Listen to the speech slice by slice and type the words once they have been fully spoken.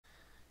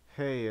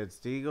Hey, it's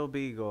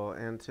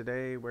DeagleBeagle, and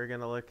today we're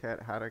going to look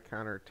at how to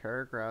counter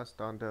Tera Grass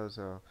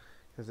Dondozo,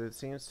 because it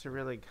seems to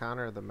really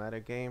counter the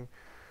metagame.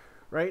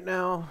 Right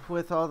now,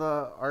 with all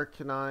the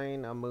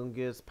Arcanine,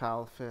 Amoonguss,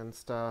 Palafin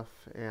stuff,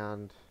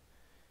 and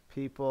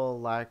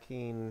people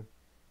lacking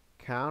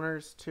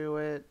counters to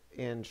it,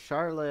 in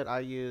Charlotte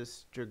I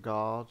use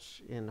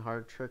Dragalge in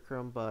Hard Trick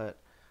Room,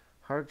 but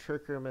Hard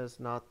Trick Room is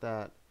not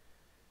that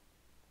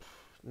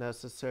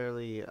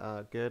necessarily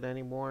good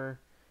anymore,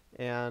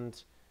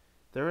 and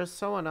there was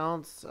someone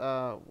else.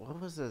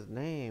 What was his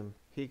name?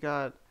 He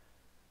got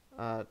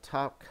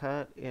top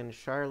cut in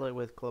Charlotte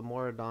with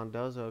Glamora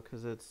Dondozo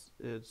because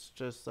it's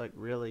just like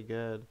really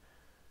good,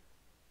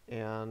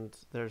 and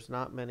there's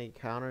not many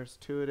counters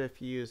to it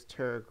if you use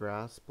Tera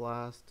Grass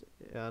Blast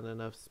and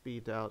enough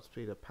speed to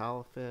outspeed a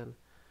Palafin.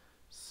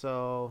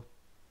 So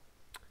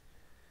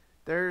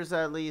there's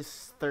at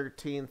least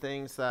 13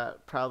 things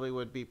that probably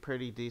would be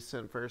pretty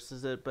decent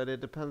versus it, but it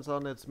depends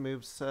on its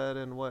move set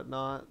and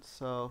whatnot.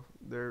 So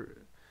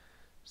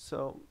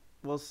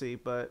we'll see,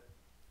 but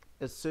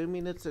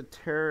assuming it's a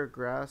Tera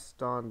Grass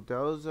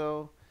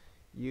Dondozo,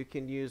 you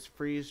can use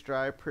Freeze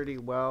Dry pretty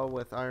well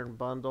with Iron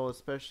Bundle,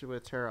 especially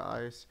with Terra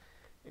Ice,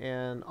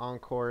 and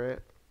Encore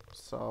it.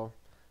 So,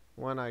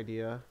 one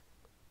idea.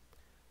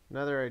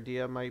 Another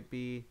idea might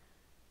be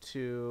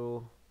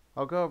to,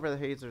 I'll go over the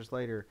hazers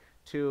later,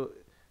 to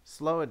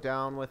slow it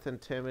down with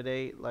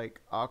Intimidate, like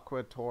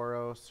Aqua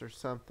Tauros or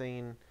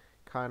something,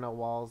 kind of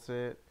walls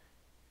it,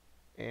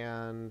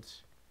 and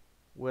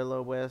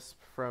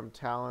Will-O-Wisp from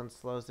Talon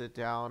slows it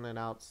down and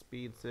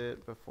outspeeds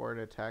it before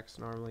it attacks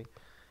normally.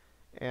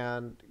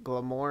 And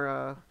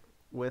Glamora,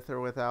 with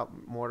or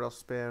without Mortal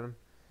Spin,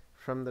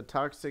 from the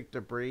Toxic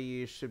Debris,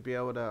 you should be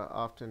able to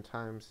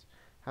oftentimes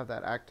have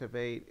that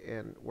activate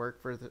and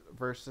work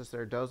versus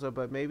their Dozo.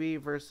 But maybe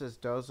versus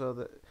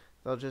Dozo,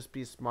 they'll just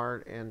be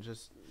smart and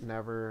just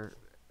never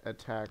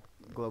attack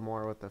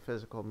Glamora with a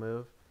physical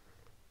move.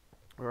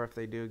 Or if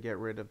they do, get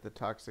rid of the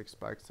Toxic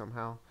Spike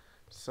somehow.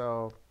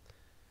 So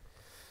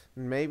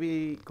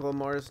maybe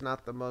Glamora's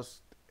not the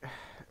most,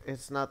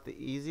 it's not the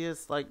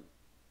easiest, like,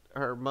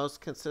 her most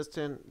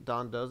consistent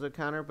Dondozo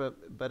counter,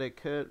 but it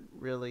could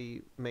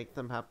really make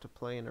them have to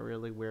play in a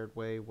really weird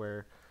way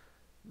where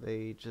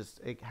they just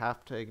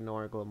have to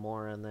ignore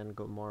Glamora, and then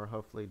Glamora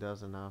hopefully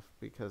does enough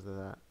because of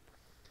that.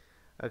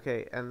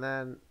 Okay, and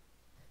then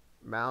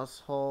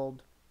Mouse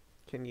Hold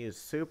can use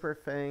Super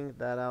Fang.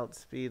 That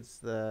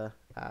outspeeds the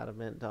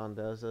Adamant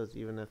Dondozos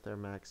even if they're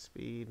max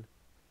speed,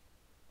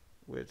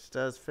 which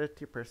does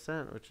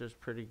 50%, which is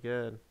pretty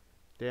good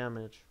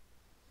damage.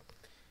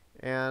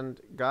 And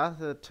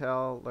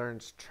Gothitelle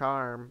learns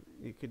Charm.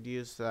 You could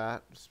use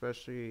that,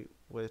 especially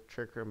with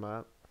Trick 'em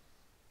Up.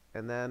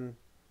 And then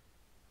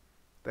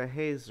the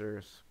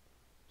hazers.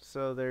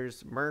 So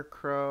there's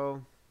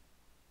Murkrow,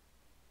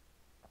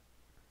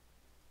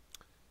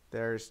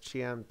 there's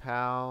Chien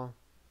Pao,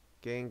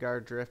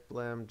 Gengar,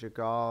 Drifblim,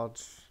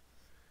 Dragalge.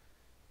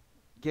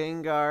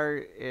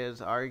 Gengar is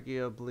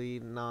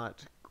arguably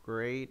not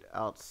great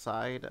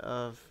outside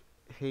of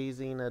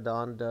hazing a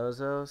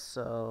Dondozo,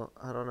 so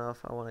I don't know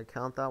if I want to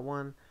count that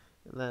one.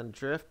 And then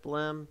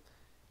Drifblim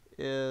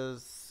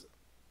is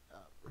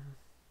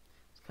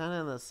it's kind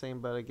of in the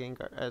same boat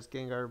as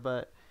Gengar,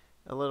 but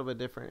a little bit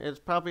different. It's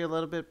probably a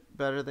little bit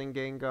better than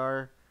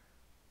Gengar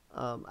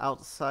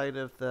outside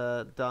of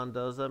the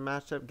Dondozo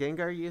matchup.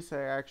 Gengar used to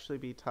actually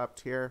be top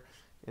tier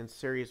in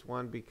Series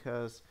 1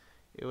 because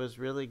it was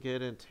really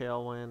good in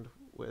Tailwind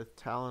with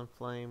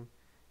Talonflame,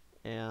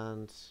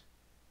 and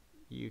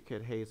you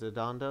could haze a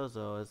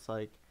Dondozo. It's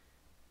like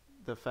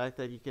the fact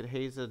that you could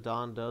haze a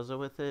Dondozo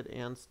with it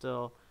and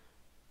still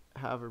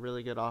have a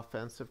really good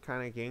offensive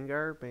kind of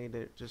Gengar made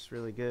it just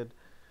really good.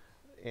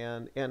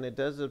 And it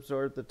does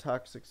absorb the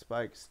toxic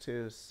spikes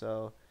too,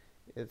 so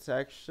it's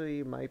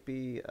actually might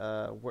be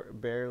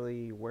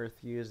barely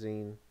worth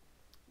using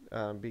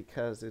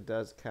because it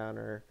does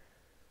counter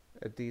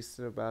a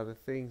decent amount of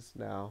things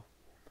now.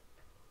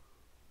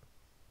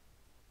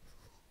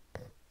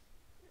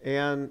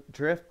 And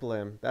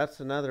Drifblim, that's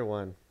another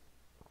one.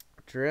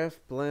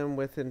 Drifblim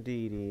with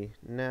Indeedee.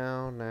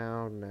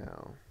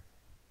 Now.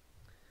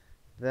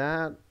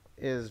 That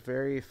is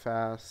very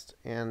fast,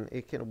 and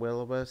it can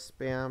Will-O-Wisp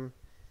spam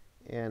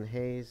and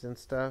haze and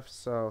stuff,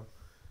 so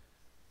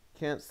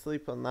can't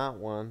sleep on that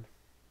one.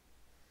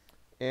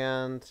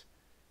 And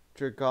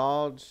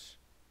Dragalge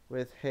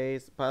with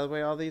haze. By the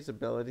way, all these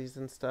abilities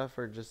and stuff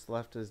are just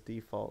left as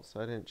default, so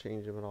I didn't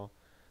change them at all.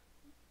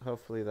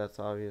 Hopefully that's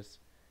obvious.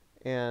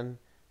 And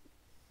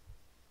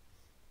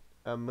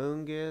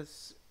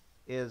Amoonguss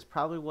is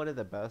probably one of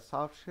the best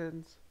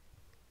options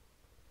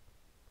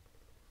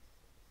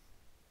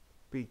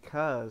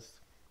because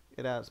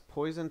it has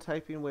poison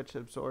typing, which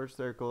absorbs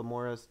their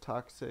Glamora's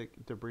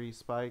toxic debris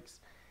spikes,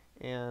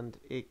 and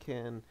it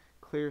can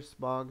clear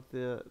smog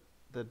the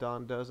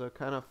Dondozo,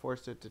 kind of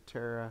force it to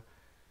Tera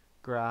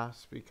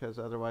Grass because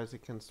otherwise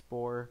it can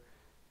spore.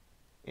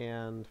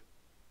 And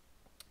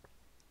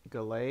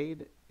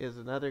Gallade is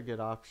another good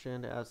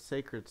option as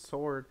Sacred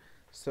Sword.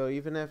 So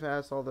even if it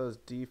has all those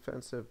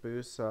defensive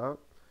boosts up,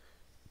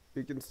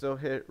 you can still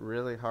hit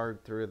really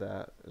hard through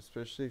that,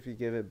 especially if you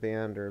give it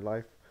band or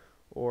life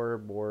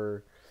orb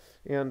or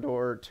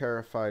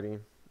terra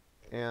fighting.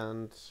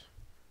 And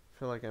I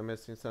feel like I'm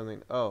missing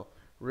something. Oh,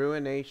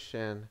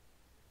 ruination.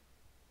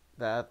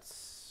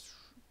 That's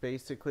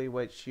basically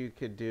what you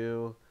could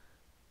do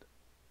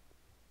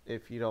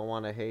if you don't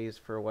want to haze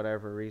for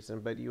whatever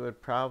reason, but you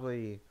would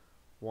probably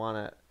want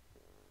to.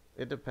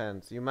 It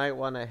depends. You might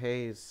want to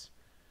haze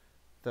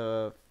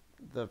the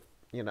the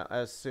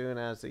as soon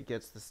as it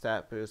gets the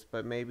stat boost,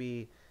 but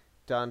maybe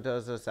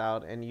Dondozo's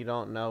out and you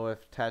don't know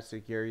if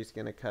Tatsugiri's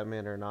gonna come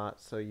in or not,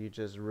 so you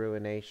just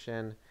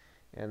ruination,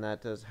 and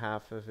that does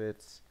half of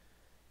its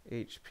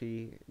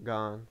HP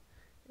gone,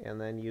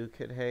 and then you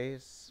could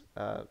haze.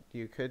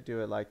 You could do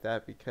it like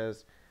that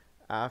because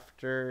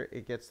after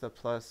it gets the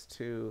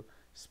 +2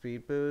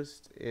 speed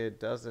boost,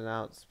 it doesn't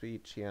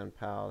outspeed Qian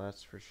Pao,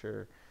 that's for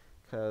sure.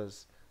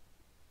 Because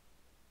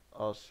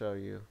I'll show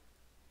you.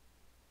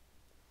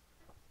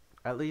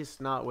 At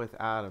least not with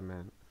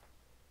adamant.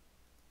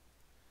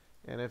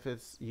 And if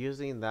it's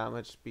using that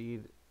much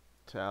speed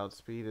to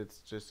outspeed,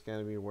 it's just going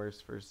to be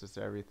worse versus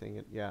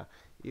everything. Yeah,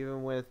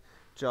 even with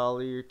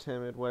Jolly or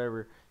Timid,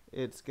 whatever,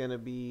 it's going to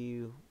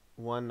be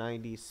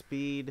 190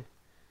 speed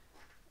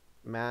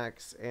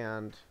max,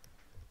 and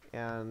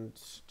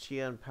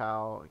Qian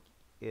Pao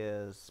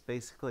is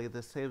basically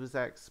the same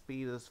exact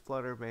speed as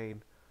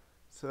Fluttermane.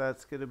 So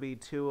that's going to be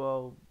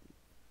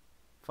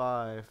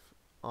 205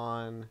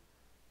 on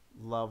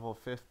level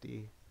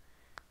 50.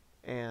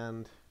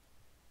 And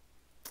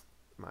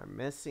am I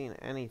missing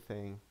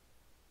anything?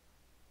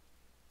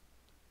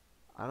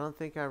 I don't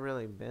think I'm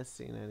really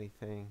missing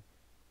anything.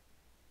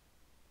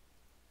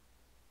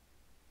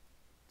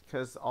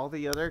 Because all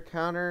the other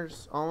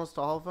counters, almost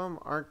all of them,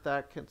 aren't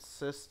that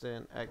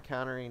consistent at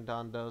countering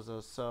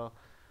Dondozo. So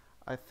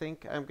I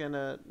think I'm going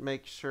to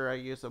make sure I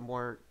use a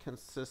more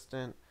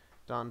consistent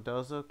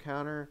Dondozo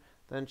counter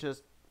than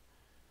just...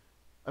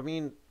 I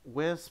mean,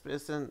 Wisp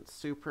isn't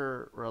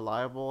super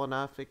reliable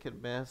enough. It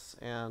could miss,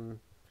 and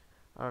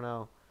I don't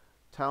know.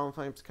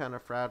 Talonflame's kind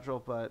of fragile,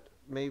 but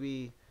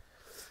maybe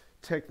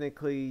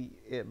technically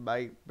it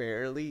might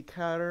barely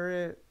counter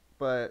it,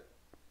 but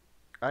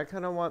I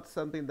kind of want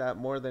something that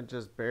more than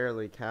just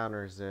barely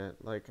counters it.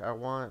 Like, I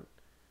want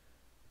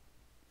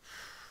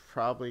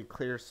probably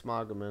Clear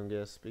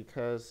Smogomungus,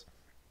 because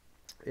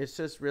it's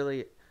just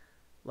really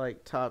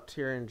like top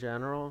tier in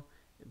general,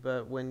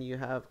 but when you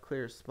have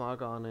Clear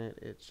Smog on it,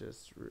 it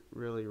just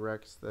really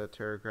wrecks the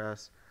Tera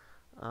Grass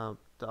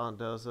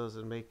Dondozos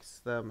and makes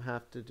them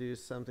have to do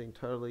something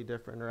totally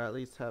different, or at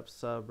least have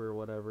sub or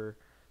whatever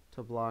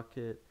to block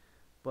it.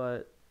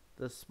 But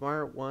the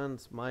smart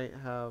ones might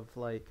have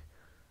like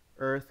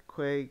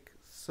Earthquake,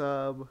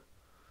 sub,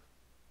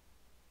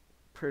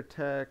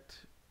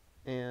 protect,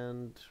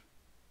 and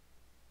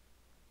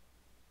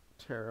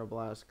Tera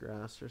Blast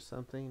Grass or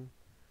something.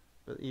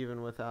 But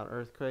even without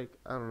Earthquake,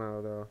 I don't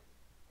know though.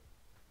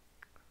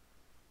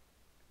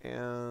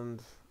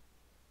 And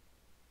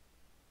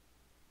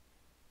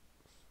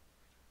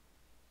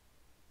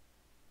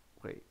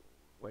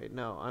wait,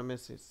 no, I'm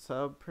missing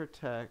sub,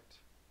 protect,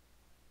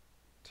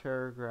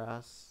 Tera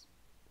Grass,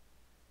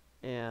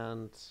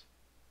 and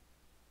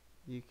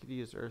you could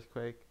use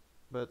Earthquake,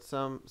 but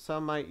some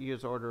might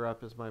use Order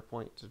Up, is my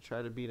point, to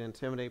try to beat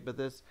Intimidate. But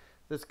this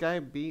guy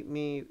beat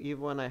me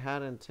even when I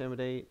had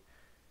Intimidate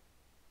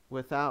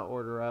without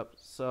Order Up,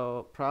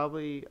 so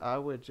probably I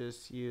would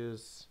just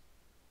use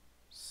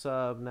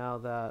sub now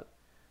that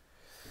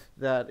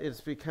it's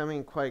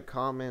becoming quite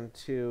common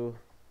to,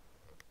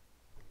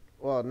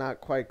 well, not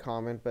quite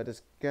common, but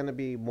it's gonna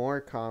be more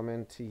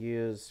common to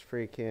use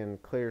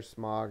freaking Clear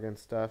Smog and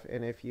stuff.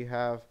 And if you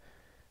have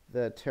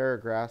the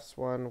Tera Grass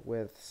one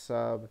with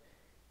sub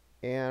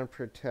and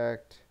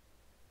protect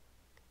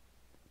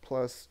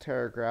plus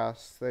Tera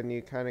Grass, then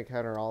you kind of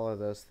counter all of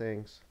those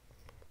things.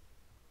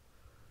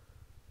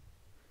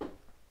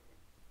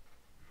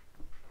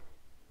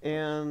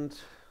 And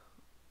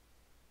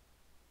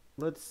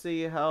let's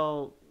see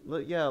how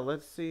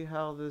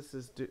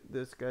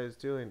this guy's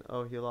doing.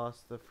 Oh, he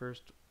lost the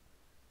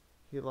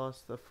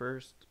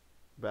first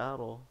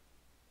battle.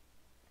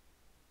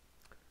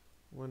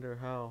 Wonder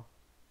how.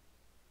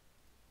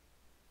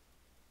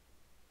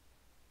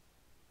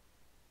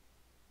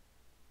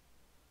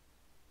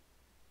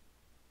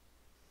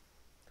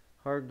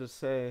 Hard to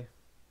say.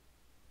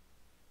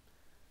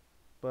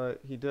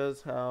 But he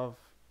does have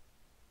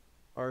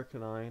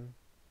Arcanine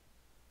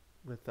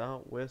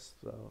without Wisp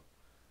though.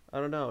 I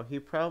don't know. He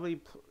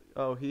probably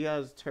he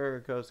has Tera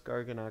Ghost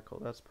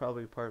Garganacl. That's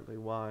probably partly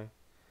why.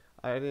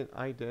 I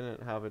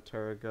didn't have a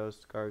Tera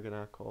Ghost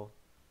Garganacl,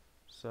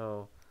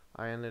 so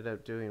I ended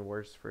up doing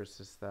worse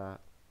versus that.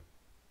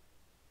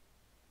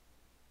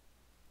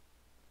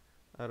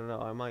 I don't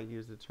know. I might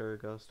use the Tera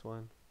Ghost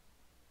one.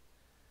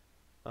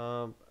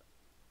 I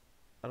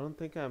don't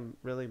think I'm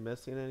really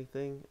missing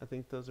anything. I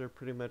think those are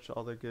pretty much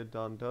all the good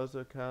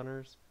Dondozo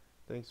counters.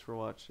 Thanks for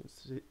watching.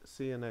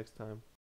 See you next time.